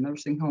have a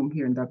nursing home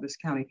here in Douglas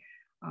County.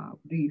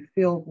 Do you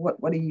feel,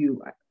 what are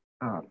you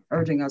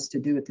urging us to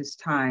do at this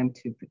time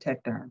to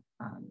protect our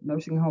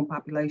nursing home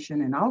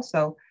population? And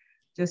also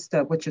just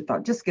what's your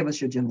thought? Just give us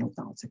your general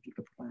thoughts if you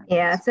could provide.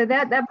 Yeah, so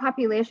that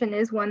population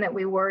is one that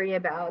we worry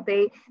about.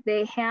 They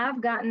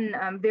have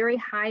gotten very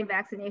high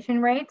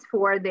vaccination rates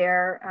for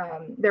their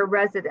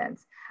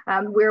residents.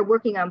 We're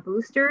working on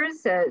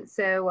boosters,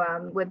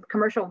 with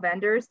commercial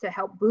vendors to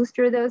help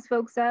booster those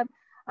folks up.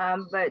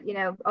 But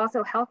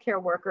also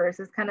healthcare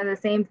workers is kind of the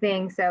same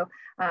thing. So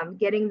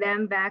getting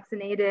them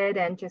vaccinated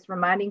and just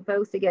reminding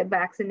folks to get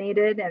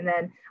vaccinated. And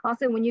then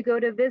also when you go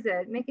to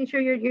visit, making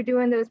sure you're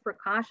doing those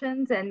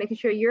precautions and making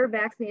sure you're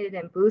vaccinated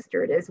and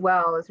boosted as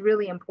well is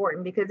really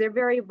important, because they're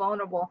very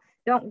vulnerable.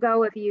 Don't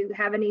go if you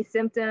have any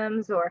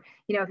symptoms, or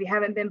if you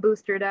haven't been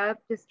boosted up.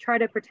 Just try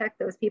to protect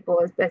those people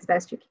as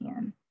best you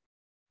can.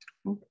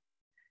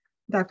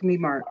 Dr.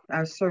 Memark,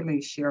 I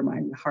certainly share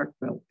my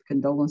heartfelt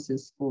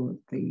condolences for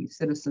the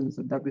citizens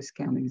of Douglas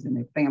counties and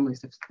their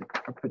families,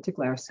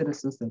 particularly our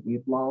citizens that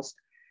we've lost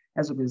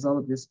as a result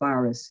of this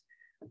virus.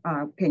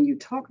 Can you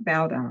talk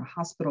about our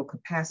hospital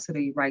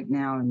capacity right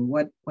now and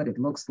what it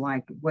looks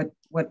like?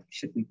 What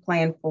should we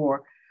plan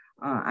for?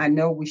 I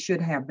know we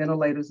should have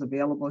ventilators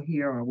available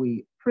here. Are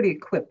we pretty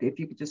equipped? If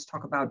you could just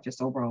talk about just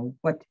overall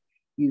what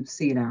you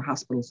see in our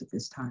hospitals at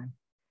this time.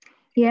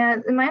 Yeah,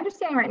 my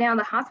understanding right now,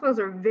 the hospitals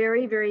are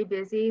very, very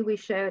busy.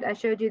 I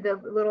showed you the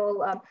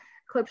little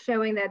clip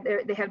showing that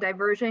they have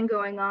diversion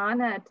going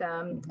on at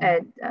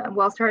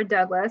Wellstar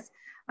Douglas,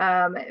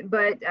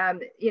 but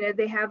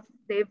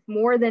they've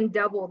more than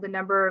doubled the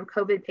number of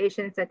COVID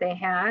patients that they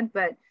had,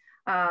 but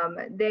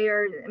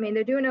they're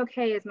doing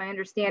okay is my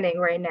understanding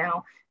right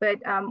now. But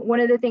one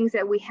of the things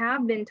that we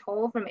have been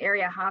told from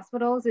area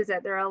hospitals is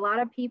that there are a lot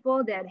of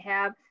people that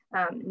have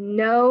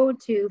no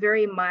to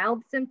very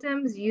mild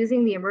symptoms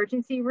using the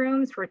emergency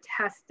rooms for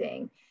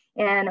testing.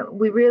 And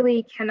we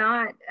really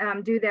cannot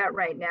do that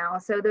right now.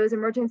 So those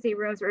emergency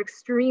rooms are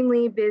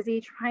extremely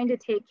busy trying to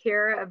take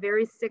care of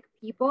very sick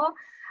people.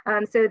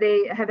 So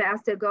they have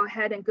asked to go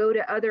ahead and go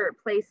to other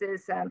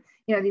places,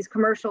 these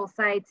commercial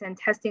sites and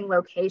testing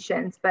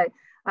locations. But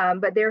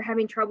they're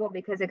having trouble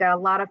because they got a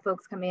lot of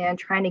folks coming in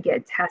trying to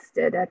get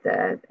tested at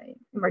the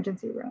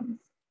emergency rooms.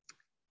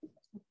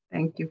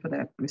 Thank you for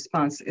that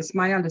response. It's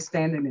my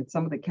understanding that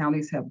some of the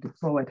counties have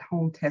deployed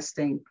home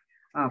testing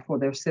for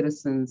their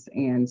citizens,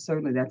 and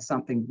certainly that's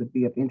something that would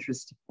be of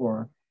interest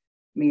for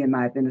me and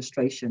my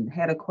administration.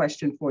 Had a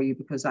question for you,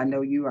 because I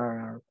know you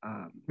are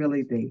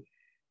really the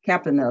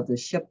captain of the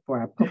ship for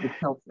our public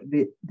health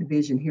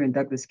division here in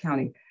Douglas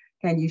County.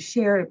 Can you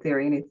share if there are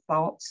any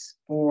thoughts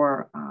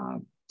for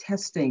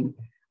testing,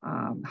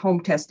 home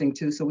testing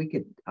too, so we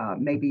could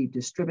maybe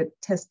distribute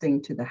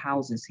testing to the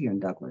houses here in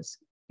Douglas?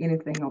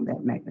 Anything on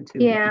that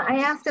magnitude? Yeah, I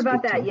asked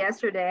about that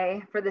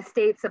yesterday for the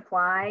state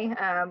supply.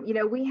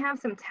 We have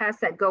some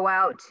tests that go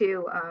out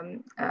to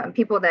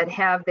people that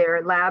have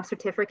their lab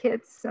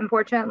certificates,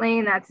 unfortunately,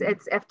 and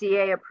it's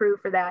FDA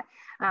approved for that.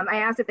 I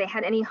asked if they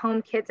had any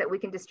home kits that we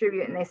can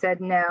distribute, and they said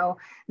no.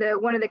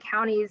 One of the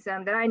counties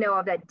that I know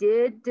of that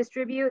did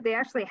distribute, they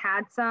actually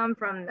had some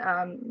from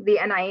the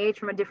NIH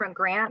from a different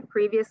grant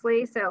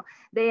previously. So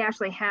they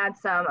actually had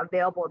some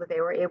available that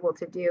they were able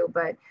to do.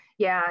 But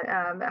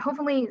yeah,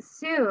 hopefully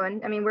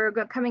soon, we're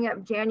coming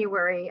up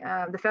January,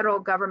 the federal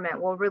government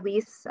will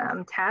release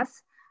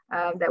tests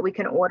that we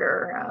can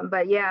order.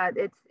 But yeah,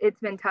 it's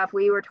been tough.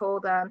 We were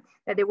told that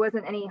there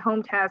wasn't any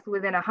home tests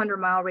within a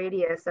 100-mile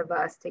radius of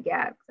us to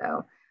get.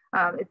 So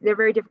they're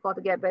very difficult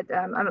to get, but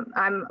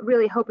I'm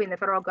really hoping the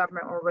federal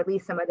government will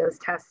release some of those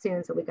tests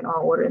soon so we can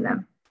all order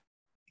them.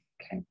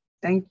 Okay,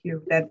 thank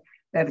you.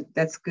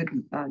 That's good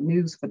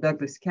news for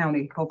Douglas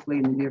County. Hopefully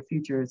in the near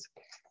future,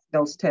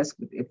 those tests,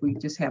 if we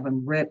just have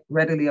them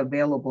readily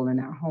available in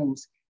our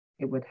homes,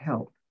 it would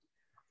help.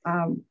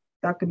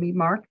 Dr.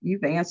 Memark,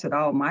 you've answered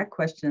all my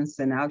questions,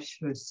 and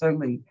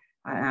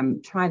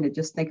I'm trying to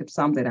just think of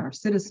some that our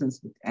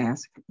citizens would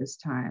ask at this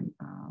time.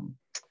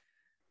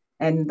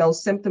 And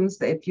those symptoms,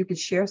 if you could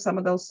share some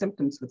of those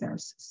symptoms with our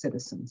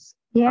citizens.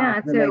 Yeah,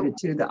 related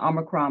to the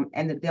Omicron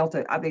and the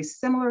Delta, are they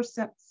similar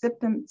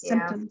symptoms?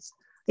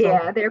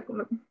 Yeah,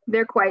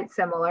 they're quite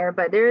similar,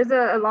 but there's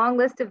a long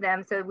list of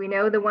them. So we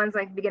know the ones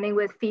like beginning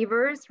with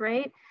fevers,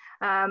 right?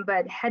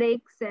 But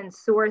headaches and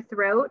sore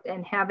throat,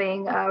 and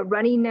having a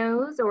runny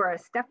nose or a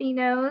stuffy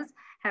nose,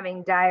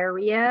 having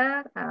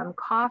diarrhea,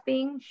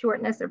 coughing,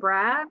 shortness of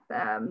breath,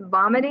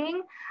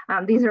 vomiting.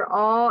 These are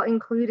all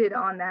included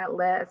on that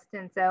list.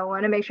 And so I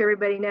want to make sure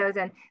everybody knows,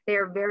 and they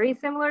are very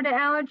similar to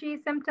allergy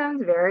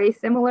symptoms, very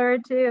similar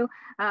to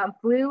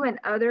flu and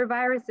other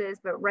viruses.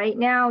 But right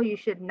now you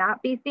should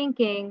not be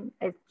thinking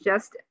it's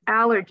just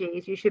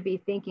allergies. You should be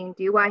thinking,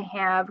 do I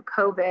have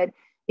COVID?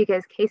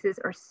 Because cases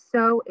are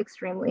so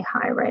extremely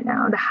high right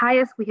now, the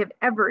highest we have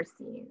ever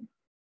seen.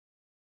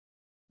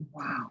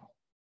 Wow.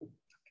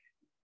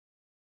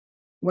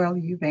 Well,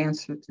 you've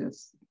answered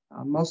this,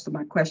 most of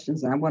my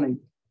questions.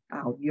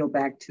 I'll yield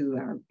back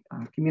to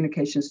our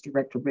Communications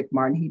Director, Rick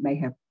Martin. He may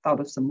have thought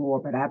of some more,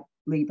 but I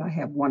believe I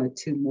have one or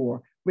two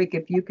more. Rick,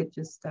 if you could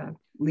just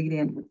lead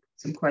in with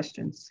some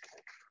questions.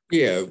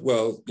 Yeah,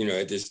 well,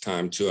 at this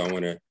time too, I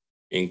want to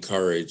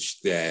encourage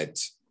that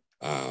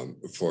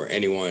for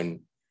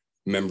anyone,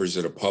 members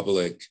of the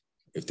public,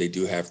 if they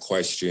do have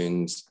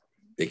questions,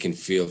 they can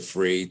feel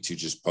free to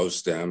just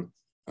post them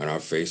on our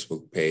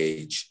Facebook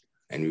page,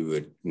 and we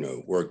would,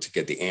 work to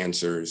get the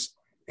answers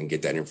and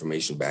get that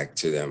information back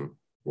to them,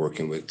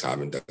 working with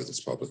Cobb and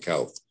Douglas Public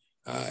Health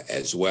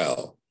as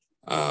well.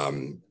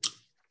 Dr.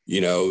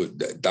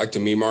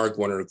 Memark,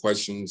 one of the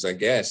questions, I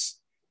guess,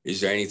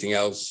 is there anything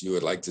else you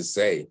would like to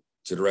say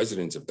to the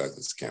residents of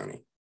Douglas County?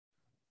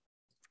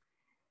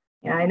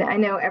 Yeah, I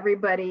know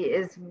everybody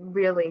is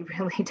really,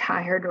 really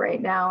tired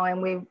right now,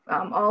 and we've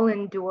all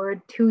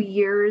endured 2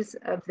 years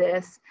of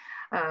this.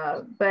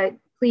 But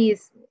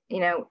please,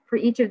 for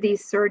each of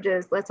these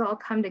surges, let's all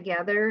come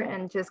together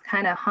and just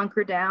kind of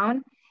hunker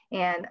down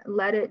and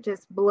let it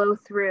just blow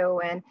through.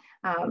 And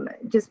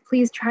just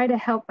please try to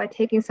help by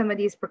taking some of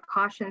these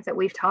precautions that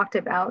we've talked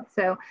about.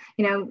 So,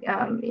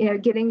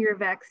 getting your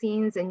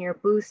vaccines and your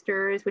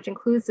boosters, which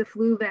includes the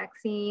flu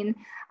vaccine,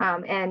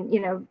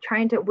 and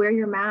trying to wear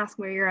your mask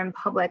where you're in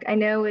public. I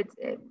know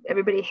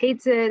everybody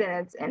hates it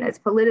and it's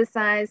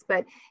politicized,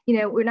 but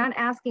we're not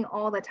asking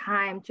all the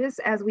time. Just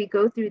as we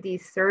go through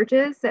these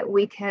surges, that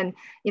we can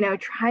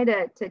try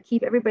to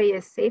keep everybody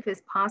as safe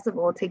as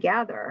possible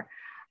together.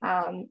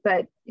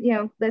 But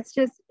let's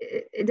just,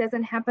 it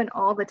doesn't happen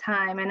all the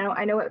time.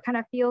 I know it kind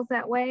of feels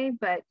that way,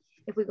 but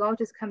if we all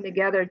just come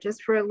together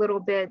just for a little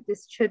bit,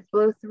 this should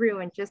blow through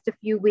in just a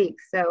few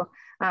weeks. So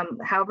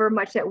however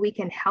much that we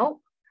can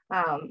help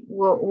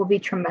will be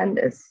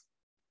tremendous.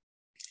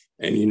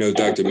 And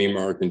Dr.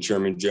 Memark and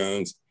Chairman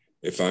Jones,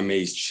 if I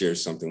may share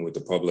something with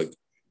the public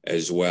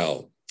as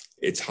well,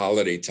 it's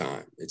holiday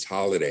time, it's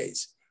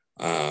holidays.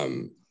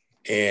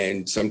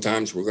 And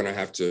sometimes we're gonna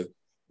have to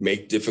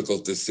make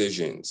difficult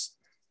decisions.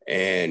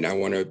 And I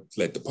want to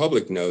let the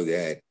public know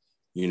that,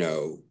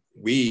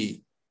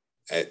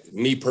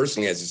 me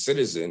personally as a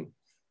citizen,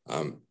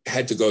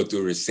 had to go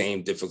through the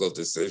same difficult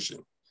decision.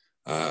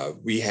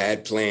 We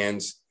had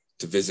plans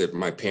to visit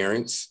my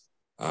parents,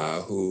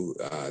 who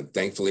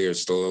thankfully are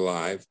still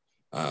alive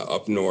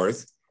up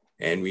north.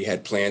 And we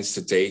had plans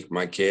to take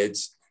my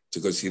kids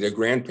to go see their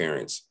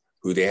grandparents,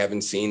 who they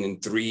haven't seen in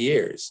 3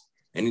 years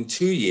and in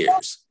 2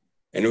 years.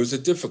 And it was a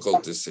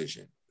difficult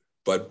decision.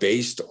 But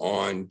based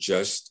on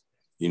just,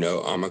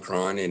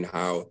 Omicron and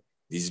how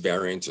these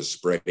variants are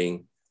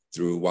spreading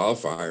through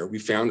wildfire, we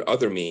found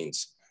other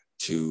means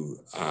to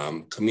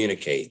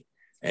communicate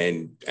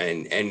and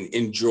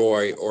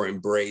enjoy or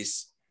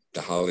embrace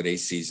the holiday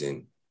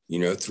season,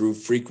 through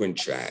frequent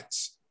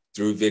chats,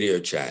 through video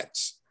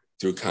chats,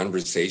 through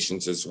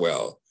conversations as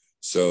well.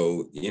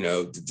 So,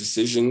 the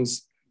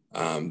decisions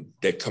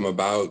that come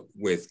about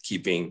with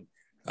keeping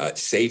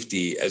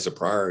safety as a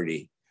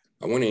priority,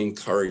 I want to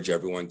encourage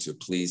everyone to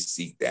please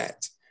seek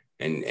that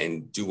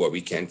and do what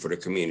we can for the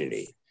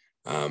community,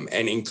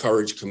 and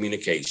encourage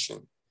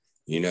communication.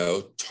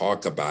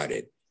 Talk about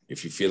it.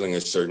 If you're feeling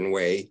a certain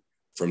way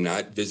from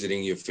not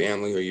visiting your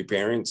family or your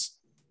parents,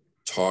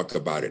 talk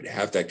about it.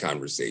 Have that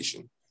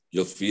conversation.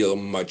 You'll feel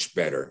much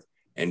better,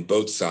 and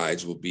both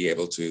sides will be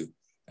able to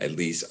at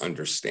least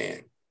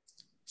understand.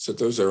 So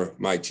those are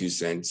my 2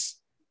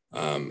 cents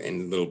and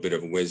a little bit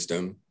of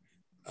wisdom.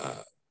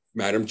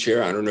 Madam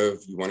Chair, I don't know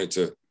if you wanted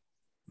to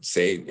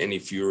say any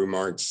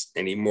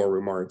more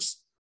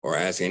remarks, or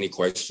ask any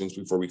questions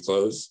before we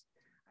close.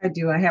 I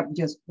do. I have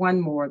just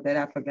one more that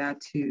I forgot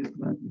to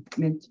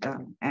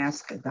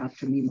ask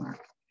Dr. Memark,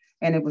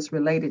 and it was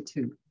related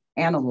to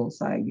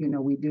animals.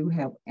 We do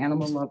have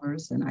animal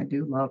lovers, and I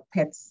do love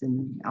pets,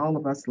 and all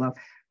of us love.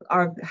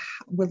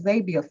 Will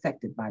they be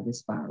affected by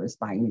this virus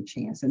by any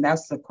chance? And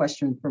that's a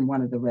question from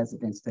one of the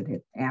residents that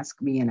had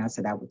asked me, and I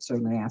said I would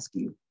certainly ask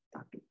you,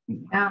 Dr.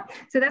 Memark. Yeah,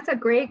 so that's a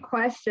great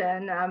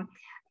question.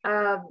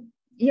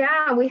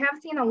 Yeah, we have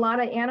seen a lot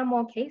of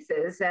animal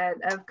cases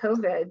of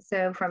COVID.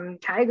 So from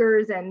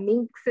tigers and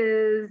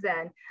minxes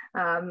and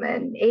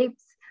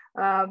apes,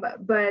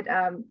 but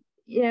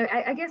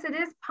I guess it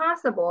is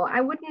possible.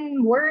 I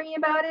wouldn't worry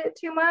about it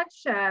too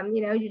much.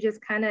 You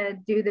just kind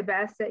of do the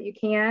best that you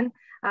can.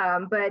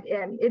 But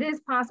it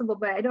is possible,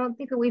 but I don't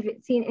think that we've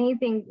seen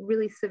anything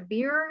really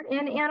severe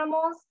in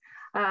animals.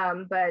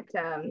 But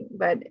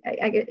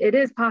it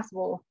is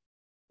possible,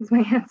 is my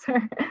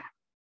answer.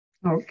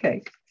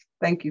 Okay.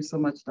 Thank you so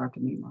much, Dr.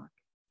 Memark.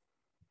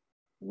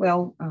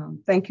 Well,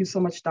 thank you so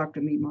much, Dr.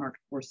 Memark,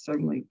 for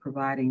certainly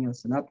providing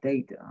us an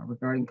update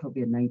regarding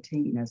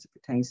COVID-19 as it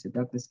pertains to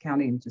Douglas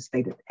County and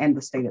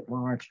the state at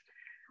large.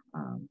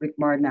 Rick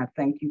Martin, I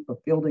thank you for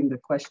fielding the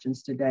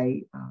questions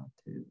today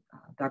to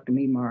Dr.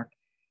 Memark.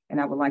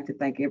 And I would like to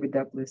thank every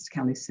Douglas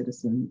County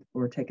citizen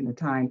for taking the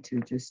time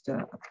to just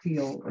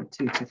appeal or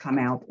to come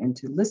out and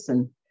to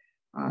listen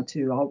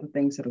to all the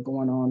things that are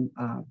going on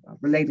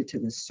related to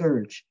this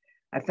surge.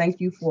 I thank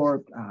you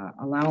for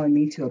allowing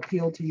me to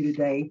appeal to you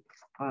today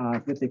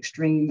with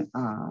extreme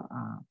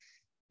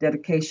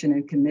dedication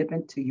and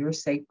commitment to your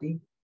safety,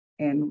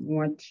 and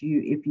want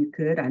you, if you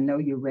could, I know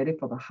you're ready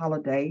for the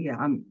holiday.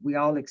 We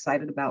all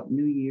excited about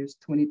New Year's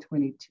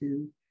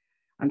 2022.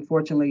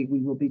 Unfortunately, we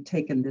will be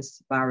taking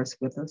this virus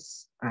with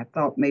us. I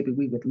thought maybe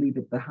we would leave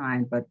it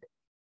behind, but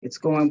it's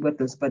going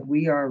with us. But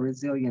we are a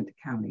resilient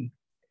county.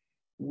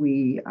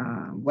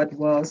 What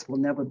was will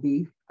never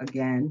be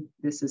again.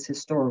 This is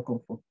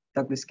historical for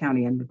Douglas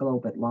County and the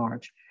globe at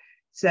large.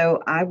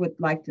 So I would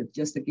like to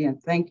just again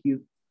thank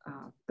you,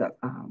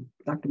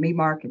 Dr.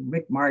 Memark and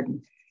Rick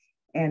Martin,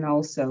 and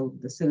also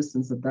the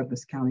citizens of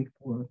Douglas County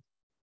for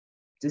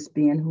just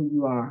being who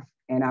you are.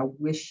 And I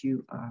wish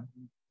you a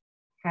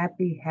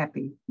happy,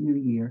 happy New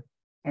Year.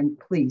 And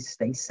please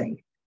stay safe.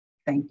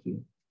 Thank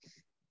you.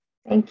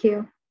 Thank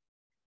you.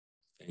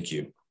 Thank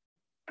you.